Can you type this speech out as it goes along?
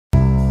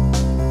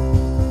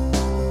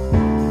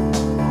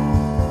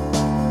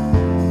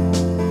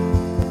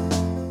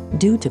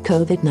Due to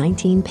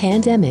COVID-19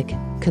 pandemic,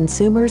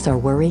 consumers are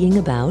worrying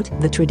about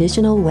the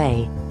traditional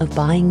way of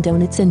buying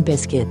donuts and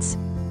biscuits.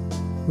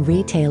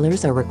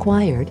 Retailers are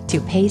required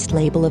to paste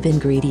label of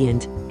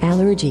ingredient,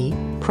 allergy,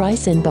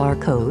 price and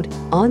barcode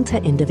onto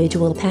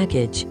individual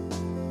package.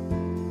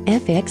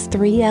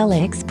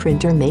 FX3-LX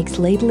printer makes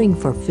labeling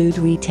for food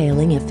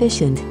retailing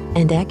efficient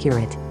and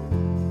accurate.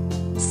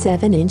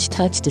 7-inch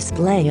touch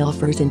display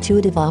offers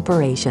intuitive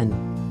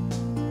operation.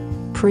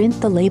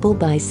 Print the label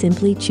by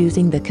simply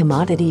choosing the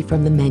commodity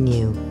from the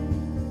menu.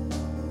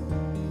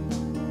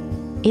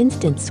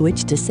 Instant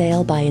switch to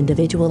sale by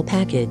individual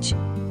package.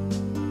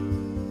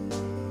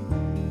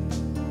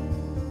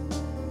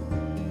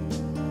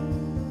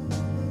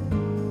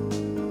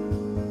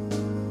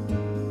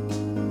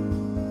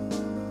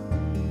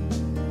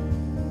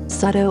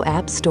 SATO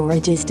app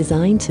storage is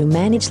designed to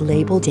manage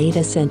label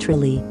data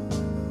centrally,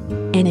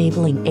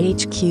 enabling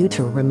HQ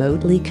to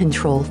remotely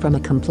control from a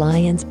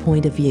compliance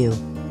point of view.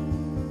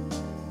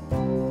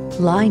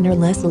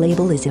 Linerless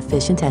label is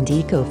efficient and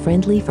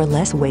eco-friendly for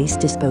less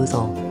waste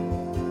disposal.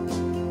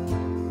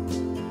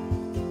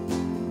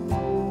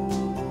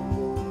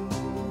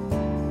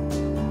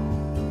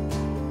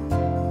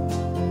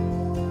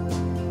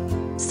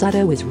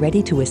 SATO is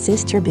ready to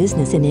assist your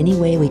business in any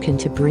way we can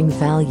to bring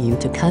value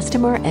to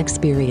customer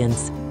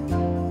experience.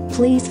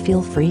 Please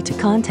feel free to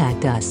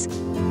contact us.